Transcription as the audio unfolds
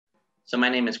So my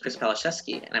name is Chris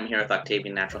Paliszewski, and I'm here with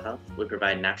Octavian Natural Health. We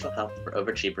provide natural health for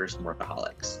overachievers and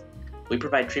workaholics. We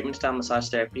provide treatment-style massage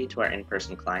therapy to our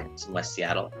in-person clients in West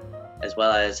Seattle, as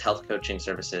well as health coaching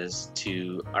services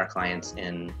to our clients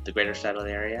in the greater Seattle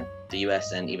area, the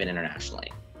US, and even internationally.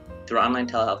 Through our online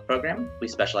telehealth program, we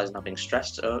specialize in helping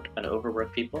stressed out and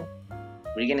overworked people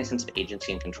regain a sense of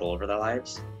agency and control over their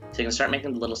lives, so they can start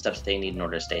making the little steps they need in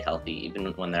order to stay healthy,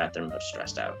 even when they're at their most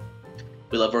stressed out.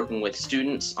 We love working with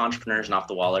students, entrepreneurs, and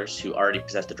off-the-wallers who already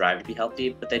possess the drive to be healthy,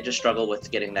 but they just struggle with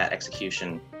getting that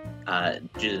execution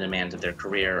due to the demands of their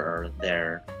career or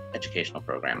their educational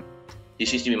program.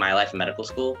 This used to be my life in medical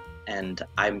school, and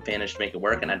I managed to make it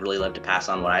work, and I'd really love to pass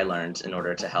on what I learned in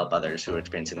order to help others who are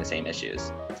experiencing the same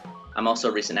issues. I'm also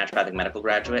a recent naturopathic medical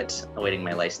graduate, awaiting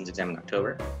my license exam in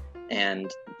October, and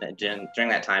during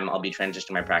that time, I'll be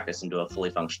transitioning my practice into a fully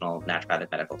functional naturopathic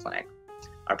medical clinic.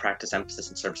 Our practice emphasis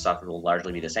and service offer will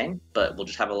largely be the same, but we'll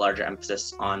just have a larger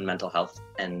emphasis on mental health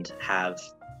and have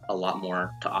a lot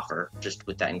more to offer just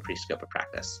with that increased scope of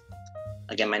practice.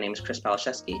 Again, my name is Chris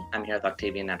Paliszewski. I'm here with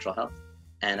Octavian Natural Health,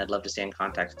 and I'd love to stay in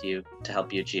contact with you to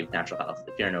help you achieve natural health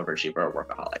if you're an overachiever or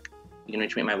workaholic. You can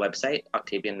reach me at my website,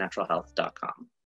 octaviannaturalhealth.com.